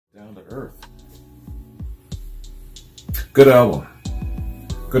Down to Earth. Good album.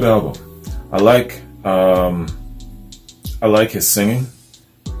 Good album. I like his singing,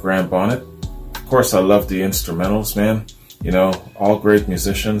 Graham Bonnet. Of course, I love the instrumentals, man. You know, all great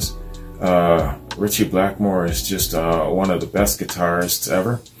musicians. Richie Blackmore is just one of the best guitarists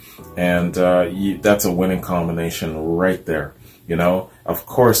ever. And that's a winning combination right there. You know, of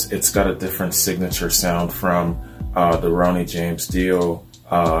course, it's got a different signature sound from the Ronnie James Dio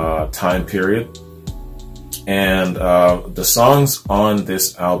time period. And the songs on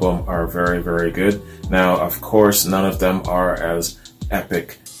this album are very, very good. Now, of course, none of them are as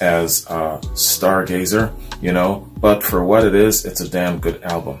epic as Stargazer, you know, but for what it is, it's a damn good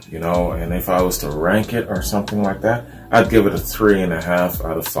album, you know. And if I was to rank it or something like that, I'd give it a 3.5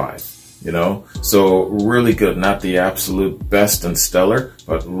 out of 5, you know. So really good, not the absolute best and stellar,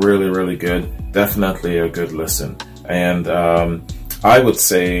 but really, really good. Definitely a good listen. And I would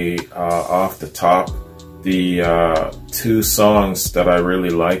say off the top, the two songs that I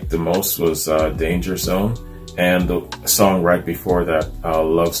really liked the most was Danger Zone and the song right before that,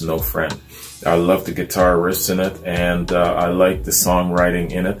 Love's No Friend. I love the guitar riffs in it, and I like the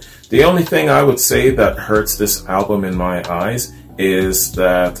songwriting in it. The only thing I would say that hurts this album in my eyes is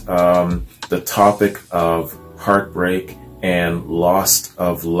that the topic of heartbreak and loss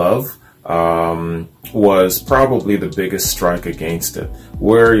of love was probably the biggest strike against it.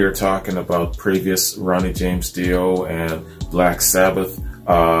 Where you're talking about previous Ronnie James Dio and Black Sabbath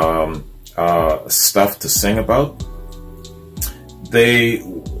stuff to sing about, they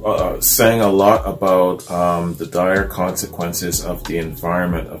sang a lot about the dire consequences of the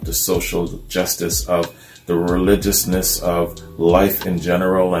environment, of the social justice, of the religiousness of life in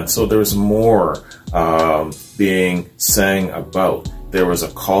general, and so there's more being sang about. There was a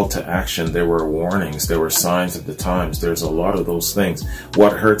call to action, there were warnings, there were signs of the times, there's a lot of those things.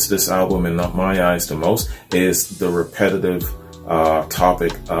 What hurts this album in my eyes the most is the repetitive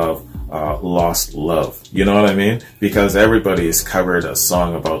topic of lost love. You know what I mean? Because everybody has covered a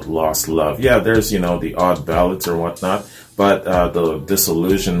song about lost love. Yeah, there's, you know, the odd ballads or whatnot, but the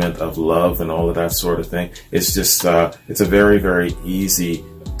disillusionment of love and all of that sort of thing, it's just, it's a very, very easy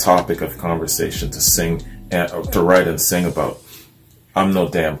topic of conversation to sing, to write and sing about. I'm no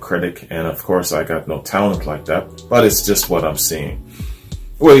damn critic, and of course I got no talent like that, but it's just what I'm seeing.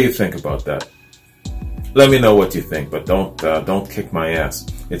 What do you think about that? Let me know what you think, but don't kick my ass.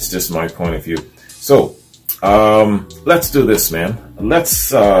 It's just my point of view. So, let's do this, man. Let's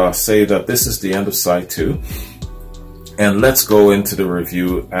say that this is the end of side 2, and let's go into the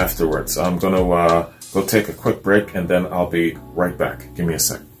review afterwards. I'm gonna go take a quick break, and then I'll be right back. Give me a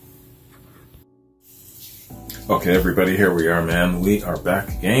sec. Okay, everybody, here we are, man. We are back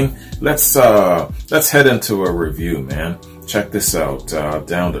again. Let's head into a review, man. Check this out,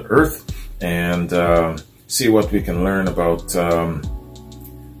 Down to Earth, and see what we can learn about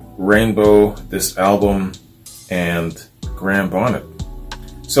Rainbow, this album, and Graham Bonnet.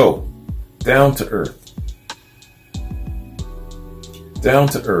 So, Down to Earth. Down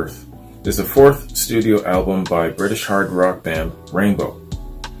to Earth is the 4th studio album by British hard rock band Rainbow.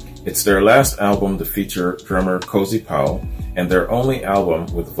 It's their last album to feature drummer Cozy Powell, and their only album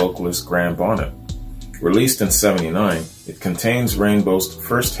with vocalist Graham Bonnet. Released in '79, it contains Rainbow's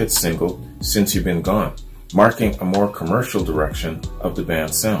first hit single, Since You've Been Gone, marking a more commercial direction of the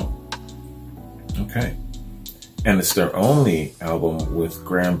band's sound. Okay. And it's their only album with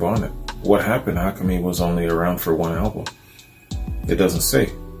Graham Bonnet. What happened? How come he was only around for one album? It doesn't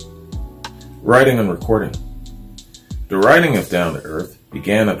say. Writing and recording. The writing of Down to Earth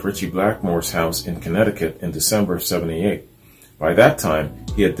began at Richie Blackmore's house in Connecticut in December of '78. By that time,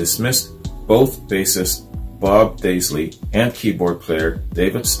 he had dismissed both bassist Bob Daisley and keyboard player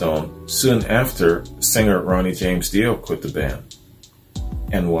David Stone soon after singer Ronnie James Dio quit the band.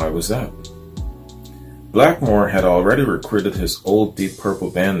 And why was that? Blackmore had already recruited his old Deep Purple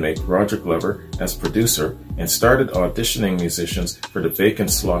bandmate Roger Glover as producer and started auditioning musicians for the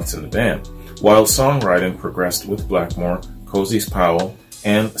vacant slots in the band, while songwriting progressed with Blackmore, Cozy Powell,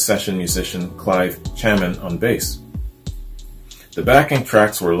 and session musician Clive Chaman on bass. The backing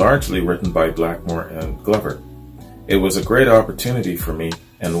tracks were largely written by Blackmore and Glover. It was a great opportunity for me,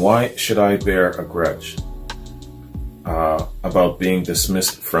 and why should I bear a grudge about being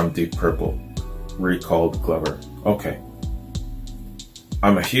dismissed from Deep Purple, recalled Glover. Okay.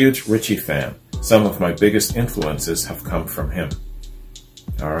 I'm a huge Richie fan. Some of my biggest influences have come from him.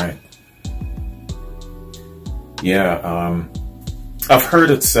 Alright. Yeah, I've heard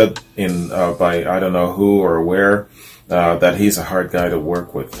it said in by I don't know who or where, that he's a hard guy to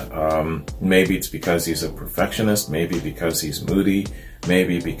work with. Maybe it's because he's a perfectionist, maybe because he's moody,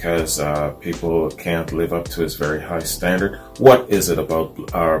 maybe because people can't live up to his very high standard. What is it about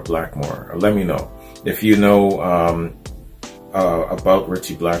Blackmore? Let me know. If you know about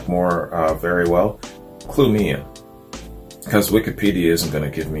Ritchie Blackmore very well, clue me in, because Wikipedia isn't going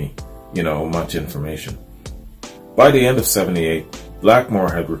to give me, much information. By the end of '78, Blackmore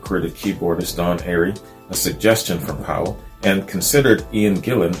had recruited keyboardist Don Airey, a suggestion from Powell, and considered Ian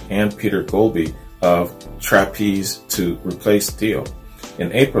Gillan and Peter Golby of Trapeze to replace Dio.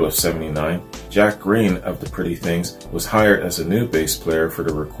 In April of '79, Jack Green of the Pretty Things was hired as a new bass player for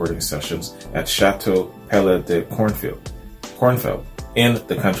the recording sessions at Chateau Pelle de Cornfeld in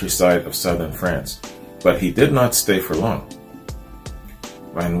the countryside of southern France. But he did not stay for long.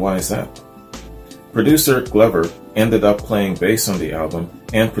 And why is that? Producer Glover ended up playing bass on the album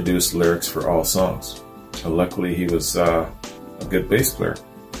and produced lyrics for all songs. Luckily, he was a good bass player.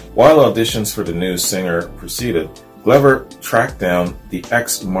 While auditions for the new singer proceeded, Glover tracked down the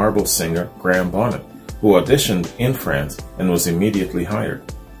ex-Marble singer Graham Bonnet, who auditioned in France and was immediately hired.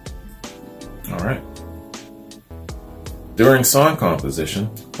 Alright. During song composition,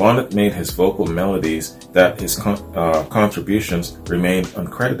 Bonnet made his vocal melodies that his contributions remained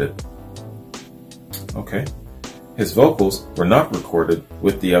uncredited. Okay. His vocals were not recorded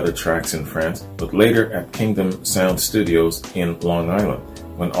with the other tracks in France, but later at Kingdom Sound Studios in Long Island,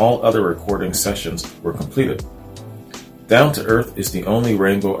 when all other recording sessions were completed. Down to Earth is the only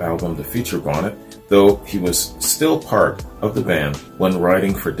Rainbow album to feature Bonnet, though he was still part of the band when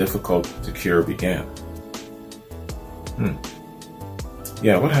writing for Difficult to Cure began.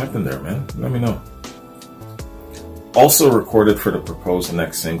 Yeah, what happened there, man? Let me know. Also recorded for the proposed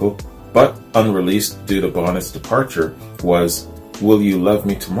next single, but unreleased due to Bonnet's departure, was Will You Love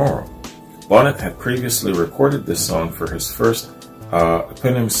Me Tomorrow? Bonnet had previously recorded this song for his first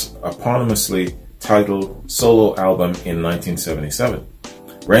eponymously titled solo album in 1977.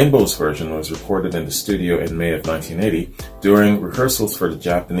 Rainbow's version was recorded in the studio in May of 1980 during rehearsals for the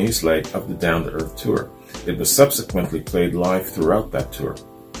Japanese leg of the Down to Earth tour. It was subsequently played live throughout that tour.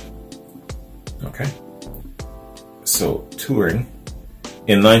 Okay. So, touring.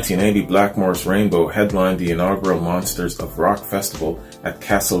 In 1980, Blackmore's Rainbow headlined the inaugural Monsters of Rock Festival at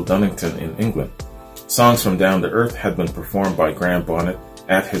Castle Donington in England. Songs from Down to Earth had been performed by Graham Bonnet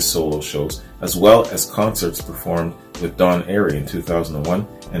at his solo shows, as well as concerts performed with Don Airey in 2001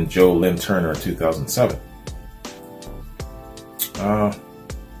 and Joe Lynn Turner in 2007.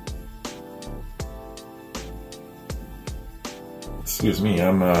 Excuse me,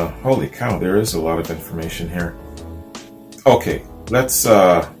 holy cow, there is a lot of information here. Okay, let's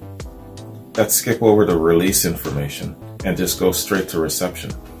skip over the release information and just go straight to reception.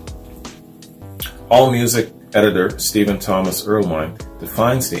 AllMusic editor Stephen Thomas Erlewine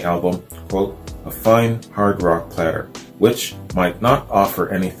defines the album, quote, a fine hard rock platter, which might not offer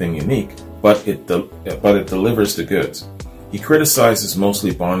anything unique, but it delivers the goods. He criticizes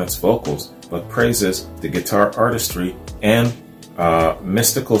mostly Bonnet's vocals, but praises the guitar artistry and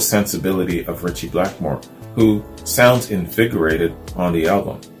mystical sensibility of Ritchie Blackmore, who sounds invigorated on the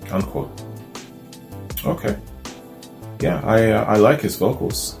album, unquote. Okay. Yeah, I like his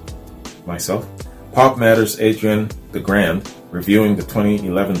vocals myself. Pop Matters' Adrian the Grand, reviewing the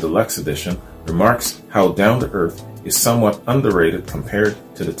 2011 Deluxe Edition, remarks how Down to Earth is somewhat underrated compared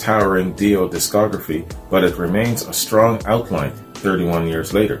to the towering Dio discography, but it remains a strong outline 31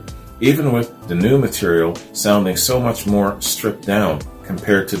 years later, even with the new material sounding so much more stripped down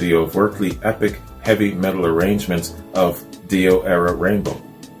compared to the overtly epic heavy metal arrangements of Dio-era Rainbow.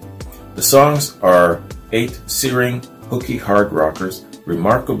 The songs are 8 searing, hooky hard rockers,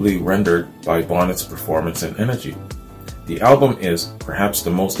 remarkably rendered by Bonnet's performance and energy. The album is perhaps the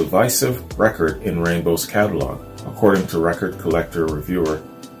most divisive record in Rainbow's catalog, according to Record Collector Reviewer.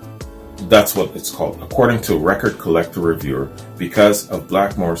 That's what it's called, according to Record Collector Reviewer, because of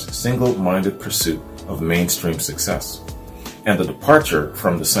Blackmore's single-minded pursuit of mainstream success, and the departure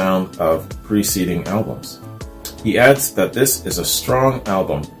from the sound of preceding albums. He adds that this is a strong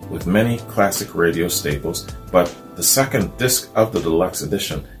album with many classic radio staples, but the second disc of the Deluxe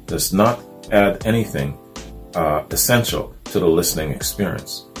Edition does not add anything essential to the listening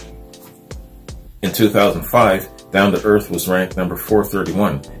experience. In 2005, Down to Earth was ranked number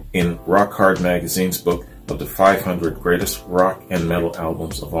 431 in Rock Hard magazine's book of the 500 greatest rock and metal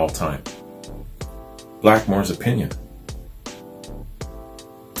albums of all time. Blackmore's opinion.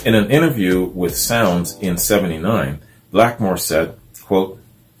 In an interview with Sounds in '79, Blackmore said, quote,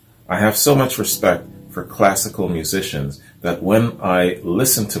 I have so much respect for classical musicians that when I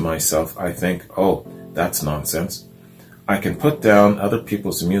listen to myself, I think, oh, that's nonsense. I can put down other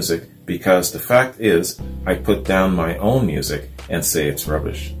people's music because the fact is I put down my own music and say it's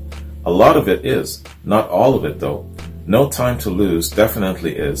rubbish. A lot of it is, not all of it though. No Time to Lose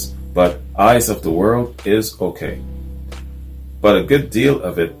definitely is, but Eyes of the World is okay. But a good deal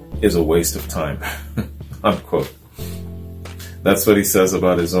of it is a waste of time. Unquote. That's what he says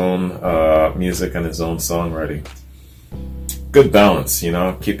about his own music and his own songwriting. Good balance, you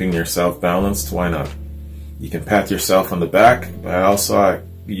know, keeping yourself balanced, why not? You can pat yourself on the back, but also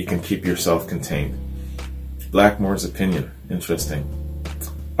you can keep yourself contained. Blackmore's opinion, interesting.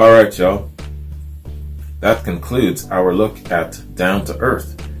 Alright, y'all. That concludes our look at Down to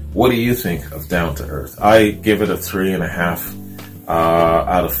Earth. What do you think of Down to Earth? I give it a 3.5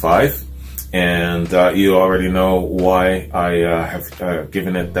 out of 5. And you already know why I have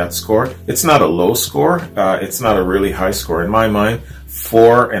given it that score. It's not a low score. It's not a really high score. In my mind,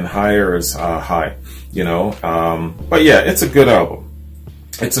 4 and higher is high, you know. But yeah, it's a good album.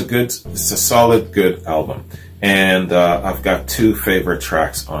 It's a solid, good album. And I've got 2 favorite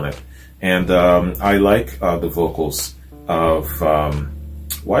tracks on it. And I like the vocals of,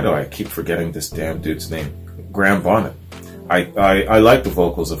 why do I keep forgetting this damn dude's name? Graham Bonnet. I like the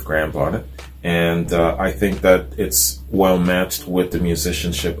vocals of Graham Bonnet, and I think that it's well matched with the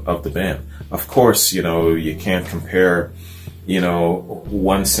musicianship of the band. Of course, you know, you can't compare, you know,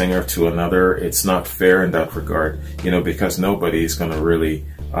 one singer to another. It's not fair in that regard, you know, because nobody's going to really,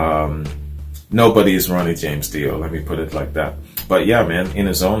 nobody's Ronnie James Dio, let me put it like that. But yeah, man, in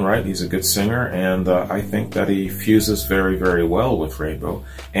his own right, he's a good singer, and I think that he fuses very, very well with Rainbow.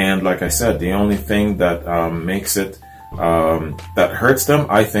 And like I said, the only thing that makes it that hurts them,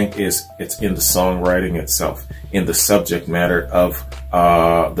 I think, is it's in the songwriting itself, in the subject matter of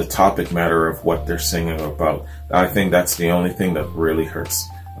the topic matter of what they're singing about. I think that's the only thing that really hurts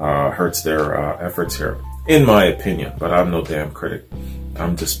their efforts here, in my opinion. But I'm no damn critic.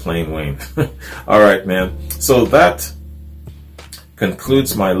 I'm just plain Wayne. All right, man. So that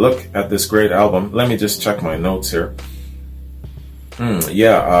concludes my look at this great album. Let me just check my notes here.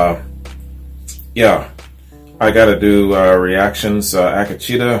 Yeah. I gotta do reactions,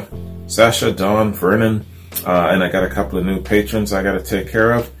 Akachita, Sasha, Dawn, Vernon, and I got a couple of new patrons I gotta take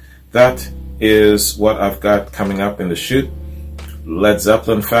care of. That is what I've got coming up in the shoot. Led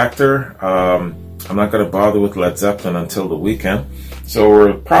Zeppelin factor. I'm not gonna bother with Led Zeppelin until the weekend. So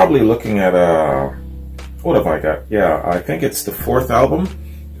we're probably looking at what have I got? Yeah, I think it's the 4th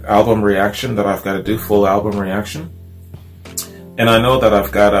album reaction that I've got to do, full album reaction. And I know that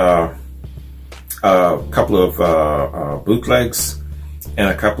I've got a couple of bootlegs and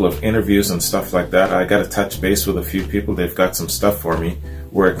a couple of interviews and stuff like that. I got to touch base with a few people. They've got some stuff for me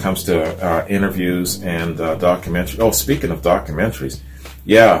where it comes to interviews and documentaries. Oh, speaking of documentaries,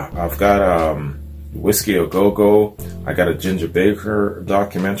 yeah, I've got Whiskey A Go Go. I got a Ginger Baker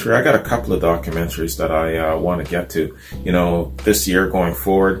documentary. I got a couple of documentaries that I want to get to. You know, this year going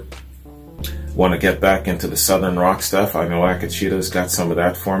forward, want to get back into the Southern rock stuff. I know Akachita's got some of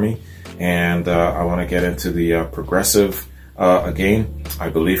that for me. And I want to get into the progressive again. I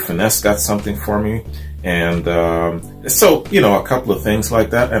believe Finesse got something for me. And so, you know, a couple of things like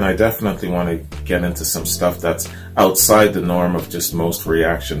that. And I definitely want to get into some stuff that's outside the norm of just most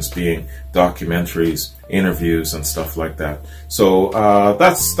reactions being documentaries, interviews, and stuff like that. So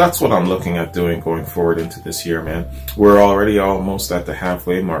that's what I'm looking at doing going forward into this year, man. We're already almost at the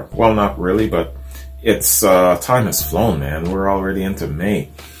halfway mark. Well, not really, but it's time has flown, man. We're already into May.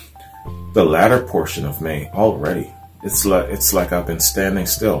 The latter portion of May already. It's like I've been standing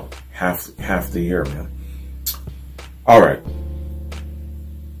still half the year, man. All right,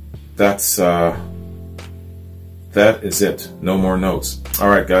 that is it. No more notes. All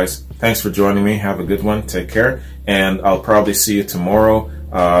right, guys. Thanks for joining me. Have a good one. Take care, and I'll probably see you tomorrow.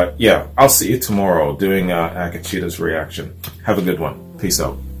 Yeah, I'll see you tomorrow doing Akachita's reaction. Have a good one. Peace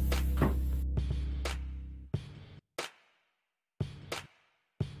out.